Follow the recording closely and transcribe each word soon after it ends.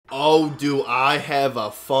Oh, do I have a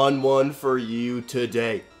fun one for you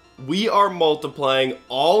today. We are multiplying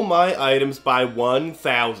all my items by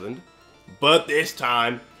 1,000, but this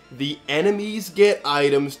time, the enemies get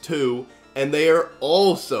items too, and they are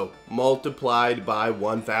also multiplied by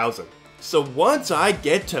 1,000. So once I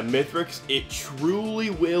get to Mithrix, it truly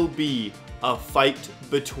will be a fight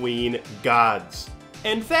between gods.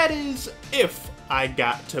 And that is if I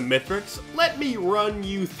got to Mithrix. Let me run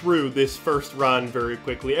you through this first run very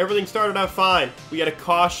quickly. Everything started out fine. We had a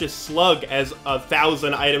cautious slug as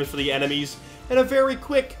 1,000 items for the enemies, and a very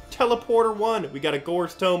quick teleporter 1. We got a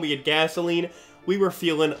Gore's Tome, we had gasoline. We were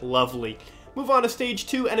feeling lovely. Move on to stage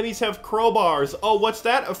 2, enemies have crowbars. Oh, what's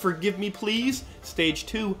that? A forgive me please? Stage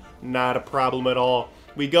 2, not a problem at all.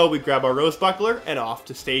 We grab our rose buckler, and off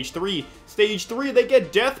to stage 3. Stage 3, they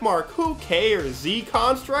get Deathmark. Who cares?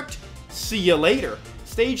 Z-Construct? See you later.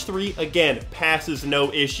 Stage 3, again, passes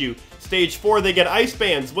no issue. Stage 4, they get Ice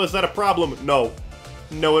Bands. Was that a problem? No.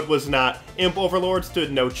 No, it was not. Imp Overlord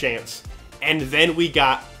stood no chance. And then we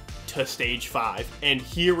got to stage 5. And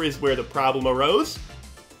here is where the problem arose.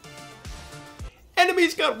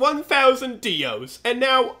 Enemies got 1,000 Dios. And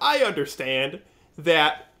now I understand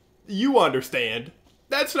that you understand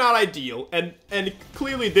that's not ideal. And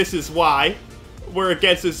clearly this is why we're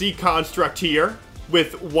against a Z-Construct here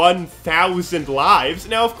with 1,000 lives.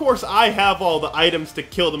 Now, of course, I have all the items to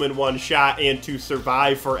kill them in one shot and to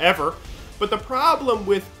survive forever. But the problem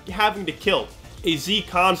with having to kill a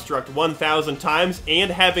Z-Construct 1,000 times and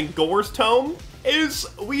having Gore's Tome is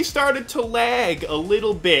we started to lag a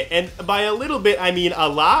little bit. And by a little bit, I mean a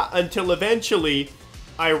lot, until eventually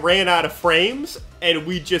I ran out of frames and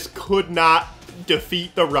we just could not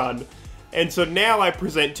defeat the run. And so now I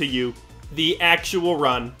present to you the actual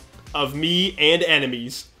run of me and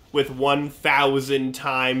enemies with 1,000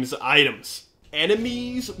 times items.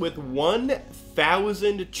 Enemies with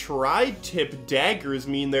 1,000 tri-tip daggers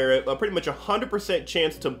mean they're a pretty much 100%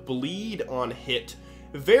 chance to bleed on hit.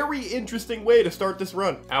 Very interesting way to start this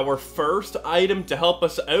run. Our first item to help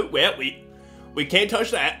us out, well, we can't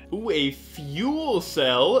touch that. Ooh, a fuel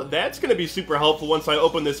cell. That's gonna be super helpful once I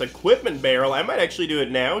open this equipment barrel. I might actually do it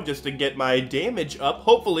now just to get my damage up.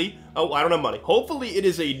 Hopefully, oh, I don't have money. Hopefully it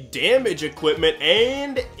is a damage equipment,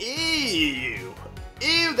 and ew.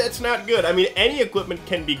 Ew, that's not good. I mean, any equipment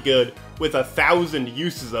can be good with 1,000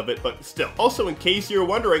 uses of it, but still. Also, in case you're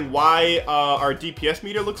wondering why our DPS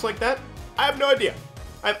meter looks like that, I have no idea.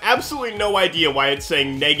 I have absolutely no idea why it's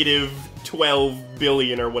saying negative 12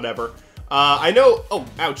 billion or whatever. I know, oh,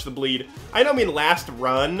 ouch, the bleed. I know, I mean, last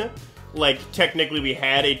run, like, technically we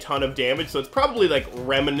had a ton of damage, so it's probably, like,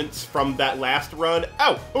 remnants from that last run.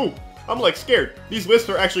 Ow, ooh, I'm, like, scared. These wisps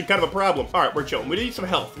are actually kind of a problem. All right, we're chilling. We need some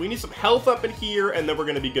health. We need some health up in here, and then we're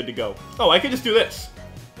gonna be good to go. Oh, I could just do this.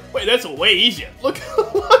 Wait, that's way easier. Look,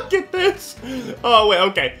 look at this. Oh, wait,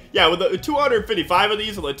 okay. Yeah, with the 255 of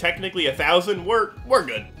these, although technically 1,000, we're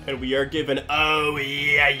good. And we are given, oh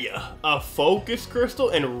yeah, a focus crystal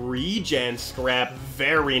and regen scrap.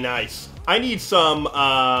 Very nice. I need some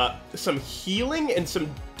healing and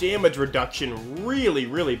some damage reduction really,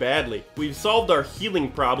 really badly. We've solved our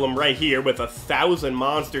healing problem right here with 1,000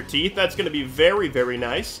 monster teeth. That's gonna be very, very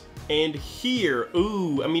nice. And here,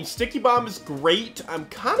 ooh, I mean, Sticky Bomb is great. I'm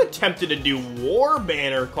kind of tempted to do War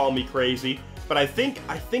Banner, call me crazy, but I think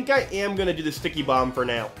I am gonna do the Sticky Bomb for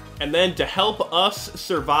now. And then to help us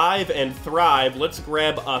survive and thrive, let's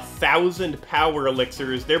grab 1,000 power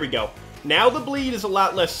elixirs. There we go. Now the bleed is a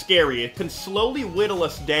lot less scary. It can slowly whittle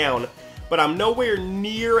us down, but I'm nowhere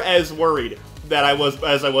near as worried that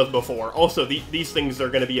as I was before. Also, these things are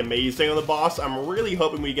going to be amazing on the boss. I'm really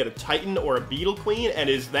hoping we get a Titan or a Beetle Queen, and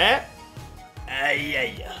is that?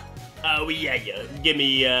 Yeah. Oh, yeah. Give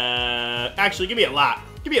me, actually, give me a lot.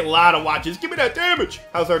 Give me a lot of watches. Give me that damage.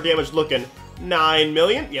 How's our damage looking? 9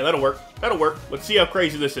 million? Yeah, that'll work. That'll work. Let's see how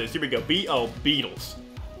crazy this is. Here we go. Oh, beetles.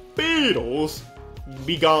 Beetles?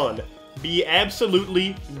 Be gone. Be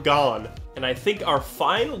absolutely gone. And I think our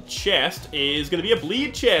final chest is going to be a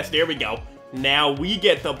bleed chest. There we go. Now we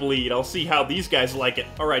get the bleed. I'll see how these guys like it.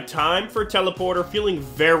 Alright, time for teleporter. Feeling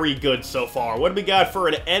very good so far. What do we got for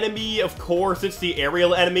an enemy? Of course, it's the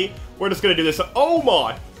aerial enemy. We're just gonna do this. Oh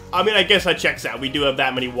my! I mean, I guess that checks out. We do have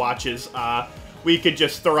that many watches. We could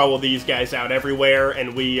just throw these guys out everywhere,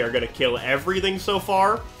 and we are gonna kill everything so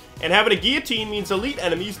far. And having a guillotine means elite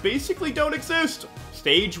enemies basically don't exist.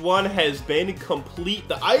 Stage 1 has been complete.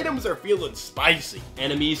 The items are feeling spicy.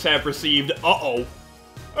 Enemies have received, oh,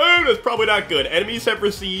 that's probably not good. Enemies have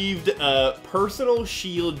received personal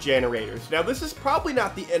shield generators. Now, this is probably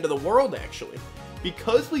not the end of the world, actually.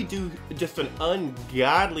 Because we do just an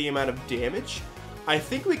ungodly amount of damage, I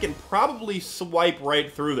think we can probably swipe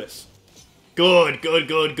right through this. Good, good,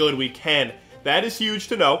 good, good, we can. That is huge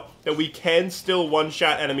to know, that we can still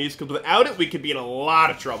one-shot enemies, because without it, we could be in a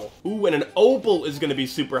lot of trouble. Ooh, and an opal is going to be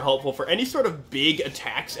super helpful for any sort of big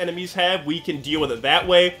attacks enemies have. We can deal with it that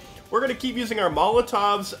way. We're going to keep using our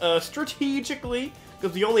Molotovs strategically,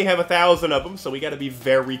 because we only have 1,000 of them, so we got to be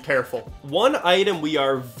very careful. One item we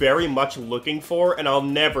are very much looking for, and I'll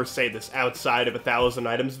never say this outside of 1,000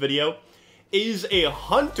 items video, is a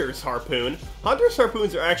Hunter's Harpoon. Hunter's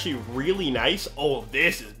Harpoons are actually really nice. Oh,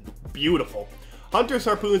 this is beautiful. Hunter's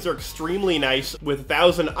Harpoons are extremely nice with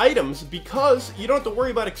 1,000 items because you don't have to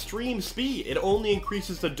worry about extreme speed. It only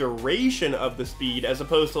increases the duration of the speed as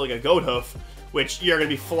opposed to like a goat hoof, which you're going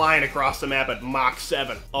to be flying across the map at Mach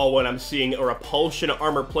 7. Oh, and I'm seeing a repulsion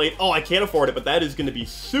armor plate. Oh, I can't afford it, but that is going to be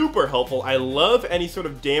super helpful. I love any sort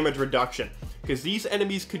of damage reduction because these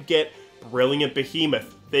enemies could get Brilliant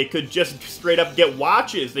Behemoth. They could just straight up get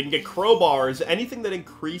watches. They can get crowbars. Anything that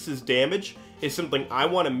increases damage is something I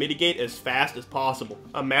want to mitigate as fast as possible.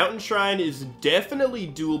 A mountain shrine is definitely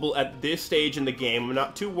doable at this stage in the game. I'm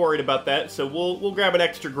not too worried about that, so we'll grab an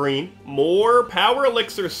extra green. More power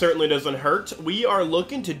elixir certainly doesn't hurt. We are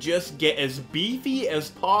looking to just get as beefy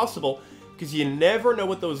as possible, because you never know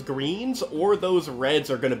what those greens or those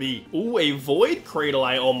reds are going to be. Ooh, a void cradle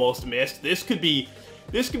I almost missed. This could be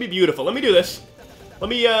beautiful. Let me do this. Let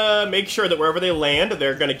me make sure that wherever they land,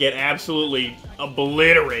 they're going to get absolutely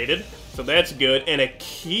obliterated. So that's good. And a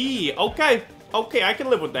key. Okay. Okay, I can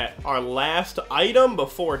live with that. Our last item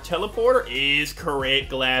before teleporter is crit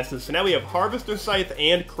glasses. So now we have Harvester Scythe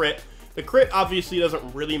and crit. The crit obviously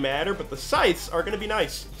doesn't really matter, but the scythes are going to be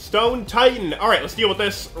nice. Stone Titan. All right, let's deal with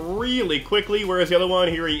this really quickly. Where's the other one?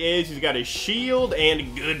 Here he is. He's got his shield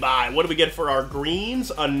and goodbye. What do we get for our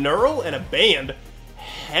greens? A knurl and a band.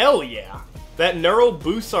 Hell yeah. That knurl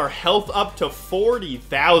boosts our health up to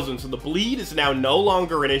 40,000, so the bleed is now no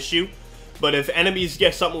longer an issue. But if enemies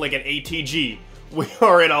get something like an ATG, we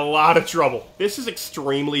are in a lot of trouble. This is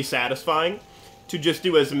extremely satisfying to just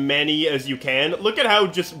do as many as you can. Look at how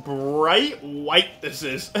just bright white this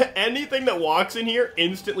is. Anything that walks in here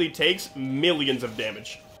instantly takes millions of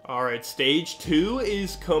damage. Alright, stage 2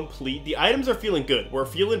 is complete. The items are feeling good. We're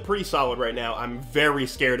feeling pretty solid right now. I'm very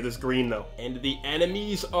scared of this green, though. And the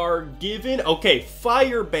enemies are given... Okay,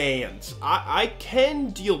 fire bands. I can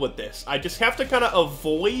deal with this. I just have to kind of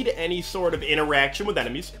avoid any sort of interaction with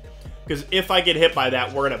enemies. Because if I get hit by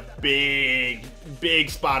that, we're in a big, big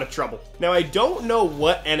spot of trouble. Now, I don't know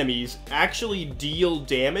what enemies actually deal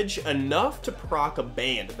damage enough to proc a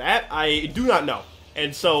band. That I do not know.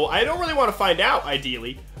 And so, I don't really want to find out,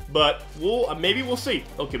 ideally. But maybe we'll see.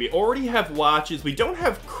 Okay, we already have watches. We don't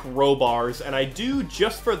have crowbars, and I do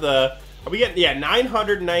just for the... Are we getting... Yeah,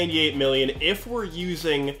 998 million if we're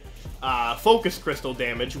using focus crystal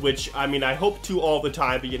damage, which, I mean, I hope to all the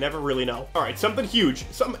time, but you never really know. All right, something huge.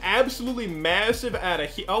 Something absolutely massive out of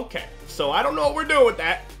here. Okay, so I don't know what we're doing with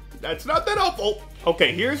that. That's not that helpful.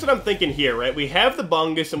 Okay, here's what I'm thinking here, right? We have the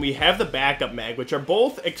Bungus and we have the backup mag, which are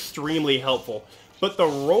both extremely helpful. But the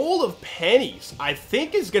roll of pennies, I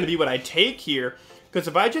think, is going to be what I take here. Because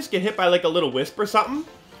if I just get hit by, like, a little wisp or something,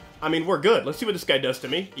 I mean, we're good. Let's see what this guy does to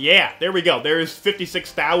me. Yeah, there we go. There's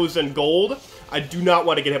 56,000 gold. I do not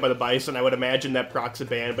want to get hit by the bison. I would imagine that procs a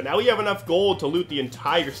ban. But now we have enough gold to loot the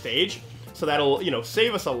entire stage. So that'll, you know,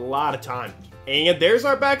 save us a lot of time. And there's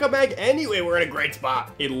our backup mag. Anyway, we're in a great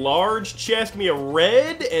spot. A large chest, me a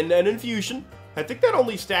red, and an infusion. I think that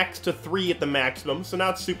only stacks to 3 at the maximum, so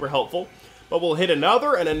not super helpful. But we'll hit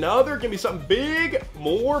another and another. Give me something big.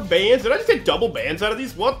 More bands. Did I just get double bands out of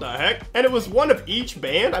these? What the heck? And it was one of each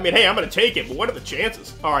band? I mean, hey, I'm going to take it, but what are the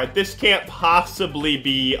chances? All right, this can't possibly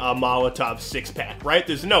be a Molotov 6-pack, right?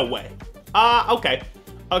 There's no way. Okay.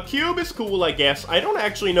 A cube is cool, I guess. I don't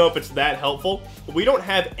actually know if it's that helpful. We don't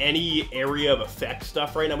have any area of effect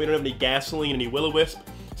stuff right now. We don't have any gasoline, any will-o-wisp.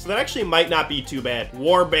 So that actually might not be too bad.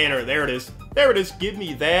 War banner, there it is. There it is, give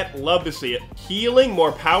me that, love to see it. Healing,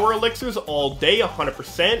 more power elixirs all day,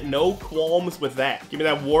 100%, no qualms with that. Give me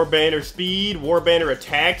that war banner speed, war banner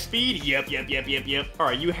attack speed, yep. All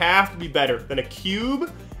right, you have to be better than a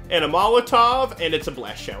cube and a Molotov, and it's a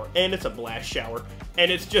blast shower, and it's a blast shower,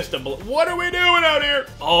 and it's just a what are we doing out here?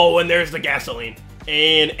 Oh, and there's the gasoline,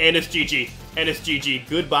 and it's GG, and it's GG.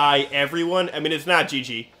 Goodbye, everyone. I mean, it's not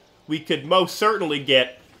GG. We could most certainly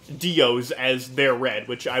get Dios as their red,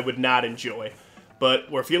 which I would not enjoy.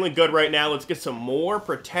 But we're feeling good right now. Let's get some more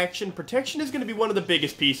protection. Protection is going to be one of the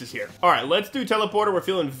biggest pieces here. All right, let's do teleporter. We're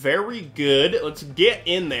feeling very good. Let's get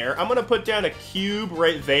in there. I'm going to put down a cube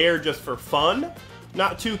right there just for fun.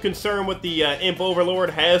 Not too concerned what the Imp Overlord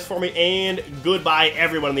has for me. And goodbye,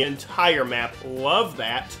 everyone on the entire map. Love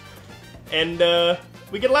that. And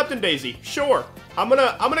we get Lepton Daisy. Sure. I'm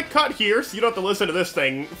gonna cut here so you don't have to listen to this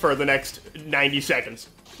thing for the next 90 seconds.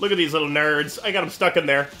 Look at these little nerds. I got them stuck in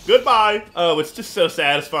there. Goodbye. Oh, it's just so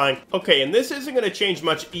satisfying. Okay, and this isn't going to change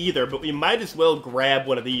much either, but we might as well grab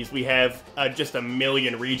one of these. We have just a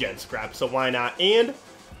million regen scraps, so why not? And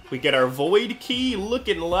we get our Void Key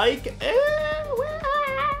looking like...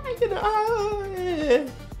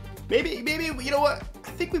 maybe, you know what? I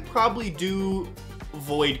think we probably do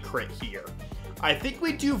Void Crit here. I think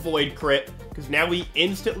we do Void Crit, because now we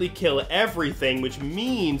instantly kill everything, which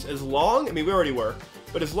means as long... I mean, we already were.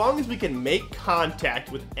 But as long as we can make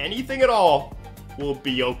contact with anything at all, we'll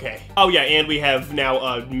be okay. Oh yeah, and we have now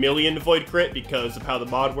a million Void Crit because of how the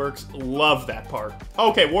mod works. Love that part.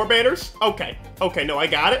 Okay, War Banners. Okay, no, I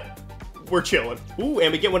got it. We're chilling. Ooh,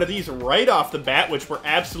 and we get one of these right off the bat, which we're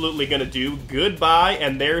absolutely gonna do. Goodbye,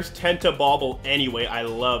 and there's Tentabauble anyway. I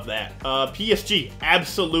love that. PSG,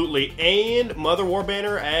 absolutely. And Mother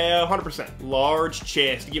Warbanner, 100%. Large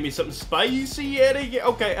chest. Give me something spicy, Eddie.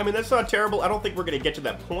 Okay, I mean, that's not terrible. I don't think we're gonna get to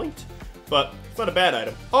that point, but it's not a bad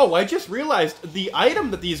item. Oh, I just realized the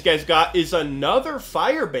item that these guys got is another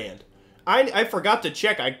fire band. I forgot to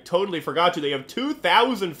check. I totally forgot to. They have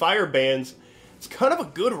 2,000 fire bands. It's kind of a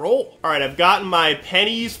good roll. All right, I've gotten my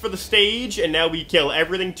pennies for the stage, and now we kill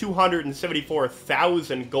everything.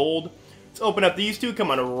 274,000 gold. Let's open up these two. Come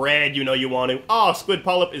on, red, you know you want to. Oh, Squid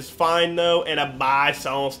Polyp is fine, though, and a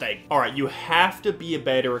bison steak. All right, you have to be a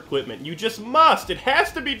better equipment. You just must. It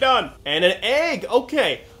has to be done. And an egg.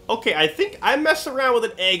 Okay, I think I mess around with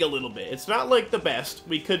an egg a little bit. It's not, like, the best.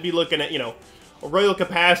 We could be looking at, you know, a Royal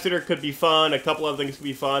Capacitor could be fun, a couple other things could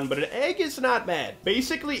be fun, but an egg is not bad.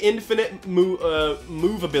 Basically, infinite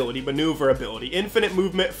maneuverability, infinite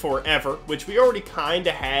movement forever, which we already kind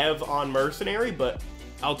of have on Mercenary, but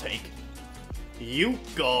I'll take.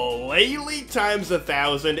 Ukulele times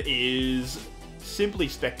 1,000 is simply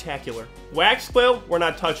spectacular. Wax Quill, we're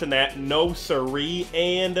not touching that, no siree,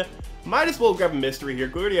 and might as well grab a mystery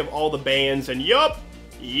here. We already have all the bands, and yup.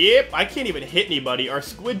 Yep, I can't even hit anybody. Our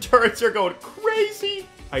squid turrets are going crazy.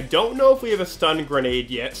 I don't know if we have a stun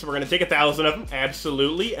grenade yet, so we're going to take 1,000 of them.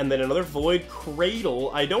 Absolutely. And then another Void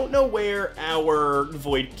Cradle. I don't know where our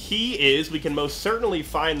Void Key is. We can most certainly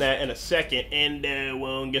find that in a second. And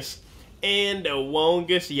Wongus.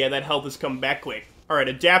 Yeah, that health has come back quick. All right,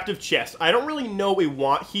 Adaptive Chest. I don't really know what we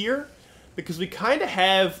want here because we kind of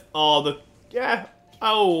have all the... Yeah...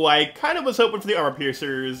 Oh, I kind of was hoping for the armor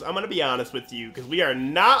piercers. I'm going to be honest with you, because we are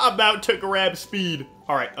not about to grab speed.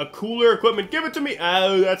 All right, a cooler equipment. Give it to me.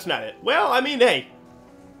 Oh, that's not it. Well, I mean, hey,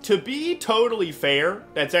 to be totally fair,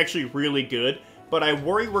 that's actually really good, but I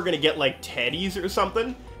worry we're going to get, like, teddies or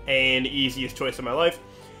something, and easiest choice of my life.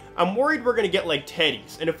 I'm worried we're going to get, like,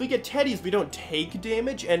 teddies, and if we get teddies, we don't take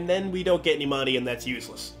damage, and then we don't get any money, and that's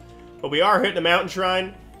useless. But we are hitting a mountain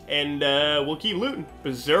shrine. And we'll keep looting.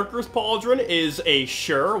 Berserker's Pauldron is a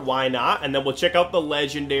sure, why not? And then we'll check out the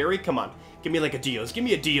legendary. Come on, give me like a Dios. Give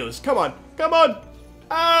me a Dios. Come on, come on.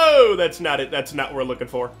 Oh, that's not it. That's not what we're looking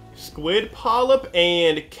for. Squid Polyp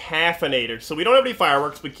and Caffeinator. So we don't have any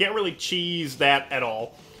fireworks. We can't really cheese that at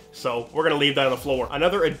all. So we're going to leave that on the floor.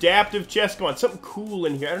 Another adaptive chest. Come on, something cool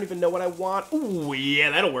in here. I don't even know what I want. Ooh, yeah,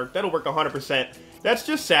 that'll work. That'll work 100%. That's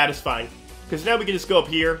just satisfying. Because now we can just go up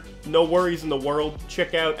here, no worries in the world,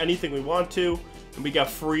 check out anything we want to, and we got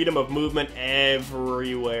freedom of movement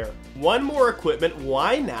everywhere. One more equipment,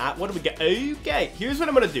 why not? What do we got? Okay, here's what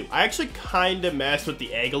I'm going to do. I actually kind of messed with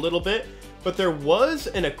the egg a little bit, but there was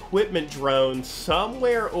an equipment drone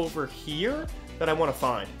somewhere over here that I want to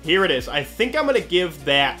find. Here it is. I think I'm going to give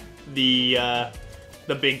that the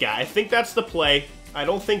big guy. I think that's the play. I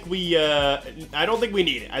don't think we need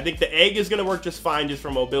it. I think the egg is gonna work just fine just for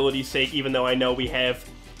mobility's sake, even though I know we have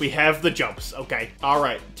the jumps, okay? All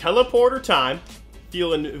right, teleporter time.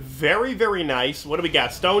 Feeling very, very nice. What do we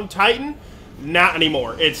got? Stone Titan? Not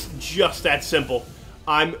anymore. It's just that simple.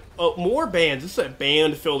 I'm more bands. This is a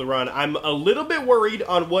band-filled run. I'm a little bit worried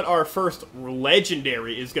on what our first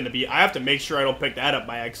legendary is gonna be. I have to make sure I don't pick that up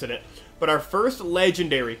by accident. But our first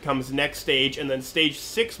legendary comes next stage, and then stage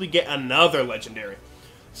 6 we get another legendary.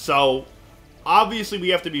 So, obviously we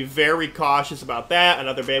have to be very cautious about that.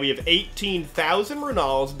 Another band, we have 18,000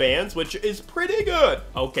 Renal's bands, which is pretty good.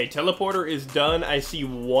 Okay, teleporter is done. I see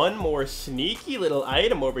one more sneaky little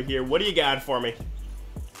item over here. What do you got for me?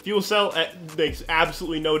 Fuel cell makes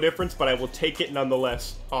absolutely no difference, but I will take it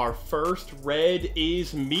nonetheless. Our first red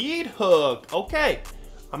is Meat Hook. Okay.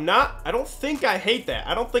 I don't think I hate that.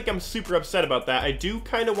 I don't think I'm super upset about that. I do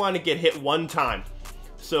kind of want to get hit one time.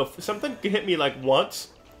 So if something could hit me like once,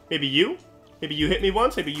 maybe you hit me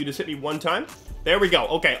once, maybe you just hit me one time. There we go.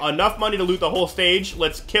 Okay, enough money to loot the whole stage.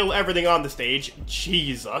 Let's kill everything on the stage.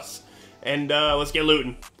 Jesus. And let's get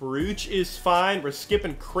looting. Brooch is fine. We're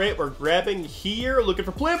skipping crit. We're grabbing here, looking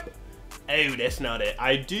for plimp. Oh, that's not it.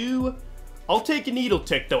 I'll take a needle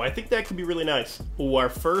tick though. I think that could be really nice. Oh, our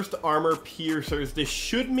first armor piercers. This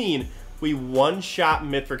should mean we one-shot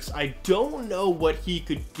Mithrix. I don't know what he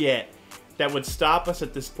could get that would stop us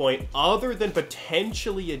at this point, other than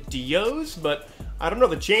potentially a Dio's, but I don't know.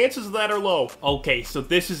 The chances of that are low. Okay, so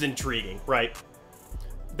this is intriguing, right?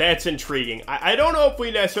 That's intriguing. I don't know if we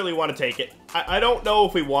necessarily want to take it. I don't know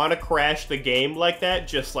if we want to crash the game like that,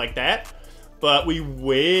 just like that. But we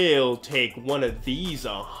will take one of these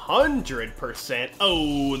 100%.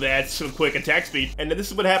 Oh, that's some quick attack speed. And this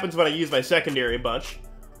is what happens when I use my secondary a bunch.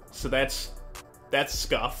 So that's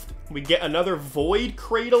scuffed. We get another Void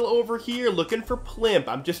Cradle over here, looking for Plimp.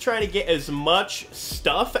 I'm just trying to get as much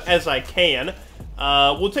stuff as I can.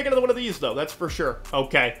 We'll take another one of these, though, that's for sure.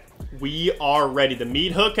 Okay, we are ready. The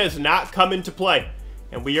meat hook has not come into play.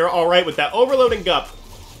 And we are all right with that. Overloading Gup.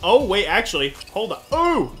 Oh, wait, actually, hold on.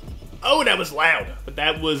 Oh, that was loud. But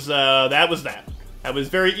that was that. That was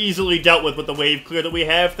very easily dealt with the wave clear that we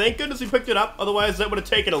have. Thank goodness we picked it up. Otherwise, that would have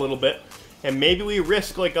taken a little bit. And maybe we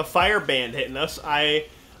risk, like, a fire band hitting us.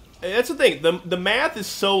 That's the thing. The math is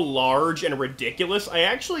so large and ridiculous. I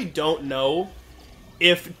actually don't know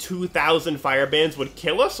if 2,000 fire bands would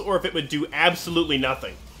kill us or if it would do absolutely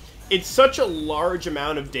nothing. It's such a large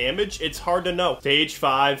amount of damage, it's hard to know. Stage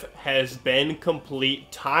 5 has been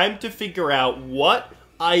complete. Time to figure out what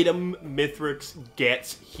item Mithrix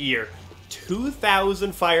gets here.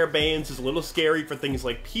 2,000 fire bands is a little scary for things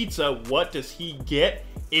like pizza. What does he get?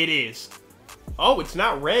 It is. Oh, it's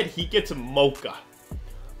not red. He gets a mocha.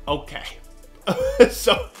 Okay.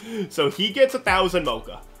 so he gets 1,000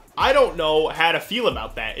 mocha. I don't know how to feel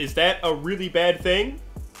about that. Is that a really bad thing?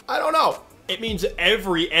 I don't know. It means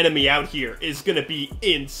every enemy out here is going to be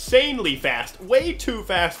insanely fast. Way too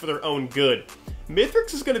fast for their own good.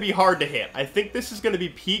 Mithrix is going to be hard to hit. I think this is going to be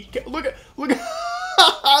peak. Look at look at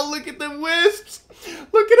the wisps.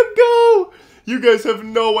 Look at him go. You guys have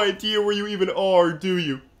no idea where you even are, do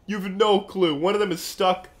you? You have no clue. One of them is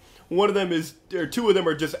stuck. One of them is, or two of them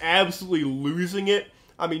are just absolutely losing it.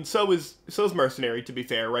 I mean, so's Mercenary, to be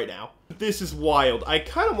fair, right now. This is wild. I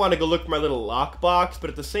kind of want to go look for my little lockbox,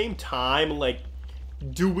 but at the same time, like,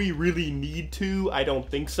 do we really need to? I don't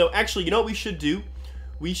think so. Actually, you know what we should do?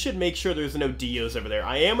 We should make sure there's no Dios over there.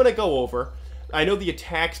 I am going to go over. I know the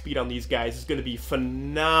attack speed on these guys is going to be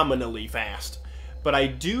phenomenally fast. But I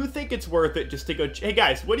do think it's worth it just to go, hey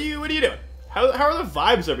guys, what are you doing? How are the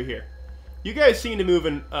vibes over here? You guys seem to move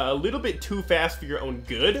in a little bit too fast for your own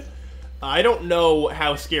good. I don't know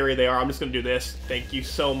how scary they are. I'm just going to do this. Thank you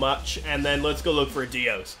so much. And then let's go look for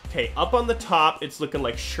Dios. Okay, up on the top, it's looking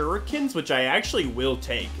like shurikens, which I actually will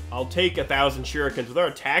take. I'll take 1,000 shurikens with our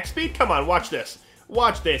attack speed. Come on, watch this.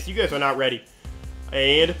 Watch this. You guys are not ready.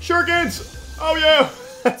 And shurikens! Oh, yeah!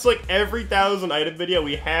 That's like every 1,000 item video,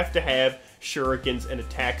 we have to have shurikens and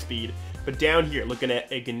attack speed. But down here, looking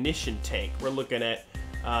at ignition tank. We're looking at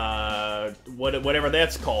whatever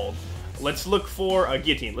that's called. Let's look for a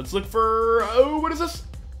guillotine. Let's look for, oh, what is this?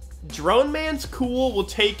 Drone Man's cool. We'll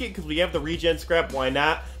take it because we have the regen scrap. Why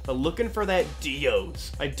not? But looking for that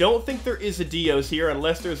Dios. I don't think there is a Dios here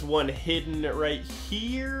unless there's one hidden right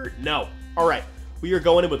here. No. All right. We are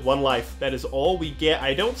going in with one life. That is all we get.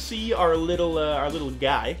 I don't see our little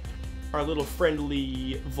guy, our little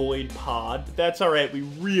friendly void pod. But that's all right. We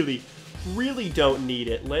really don't need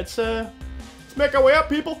it. Let's make our way up,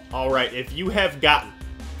 people. All right. If you have gotten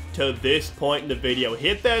to this point in the video,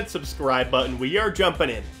 hit that subscribe button. We are jumping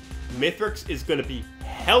in. Mithrix is going to be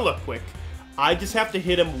hella quick. I just have to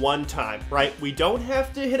hit him one time, right? We don't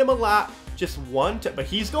have to hit him a lot, just one time, but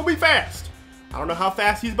he's going to be fast. I don't know how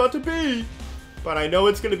fast he's about to be, but I know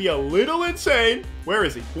it's going to be a little insane. Where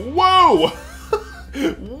is he? Whoa!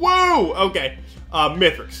 Whoa! Okay,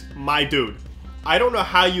 Mithrix, my dude. I don't know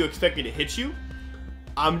how you expect me to hit you.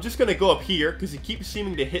 I'm just going to go up here because he keeps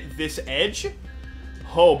seeming to hit this edge.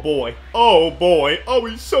 Oh boy. Oh boy. Oh,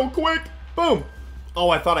 he's so quick. Boom. Oh,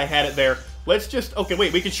 I thought I had it there. Let's just, okay,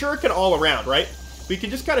 wait, we can shuriken all around, right? We can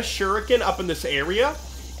just kind of shuriken up in this area.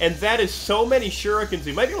 And that is so many shurikens.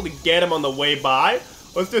 We might be able to get him on the way by.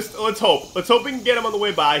 Let's hope. Let's hope we can get him on the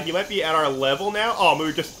way by. He might be at our level now. Oh,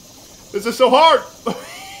 maybe this is so hard.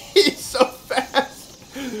 He's so fast.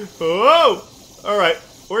 Oh, all right.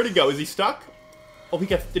 Where'd he go? Is he stuck? Oh, we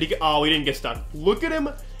didn't get stuck. Look at him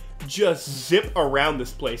just zip around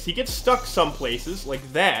this place. He gets stuck some places,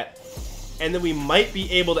 like that. and then we might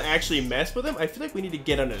be able to actually mess with him. I feel like we need to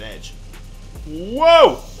get on an edge.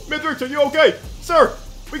 Whoa! Mithrix, are you okay? Sir,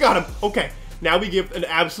 we got him. Okay, now we give an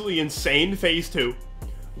absolutely insane phase 2,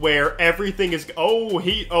 where everything is,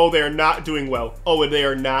 they're not doing well. Oh, they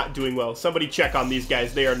are not doing well. Somebody check on these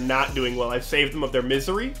guys. They are not doing well. I've saved them of their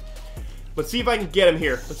misery. Let's see if I can get him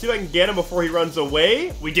here. Let's see if I can get him before he runs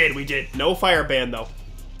away. We did. No fire ban, though.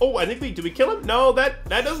 Oh, I think did we kill him? No, that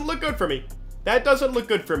doesn't look good for me. That doesn't look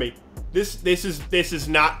good for me. This is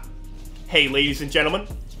not, hey, ladies and gentlemen,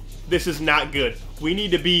 this is not good. We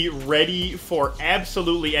need to be ready for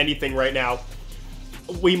absolutely anything right now.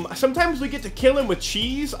 Sometimes we get to kill him with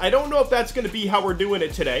cheese. I don't know if that's going to be how we're doing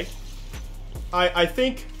it today. I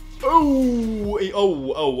think,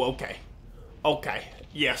 okay. Okay,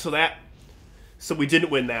 yeah, so we didn't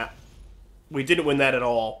win that. We didn't win that at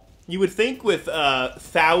all. You would think with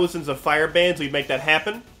thousands of fire bans we'd make that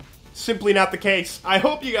happen. Simply not the case. I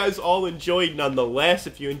hope you guys all enjoyed nonetheless.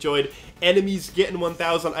 If you enjoyed enemies getting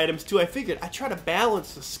 1,000 items too, I figured I'd try to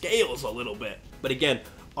balance the scales a little bit. But again,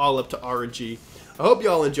 all up to RNG. I hope you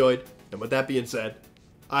all enjoyed, and with that being said,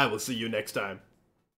 I will see you next time.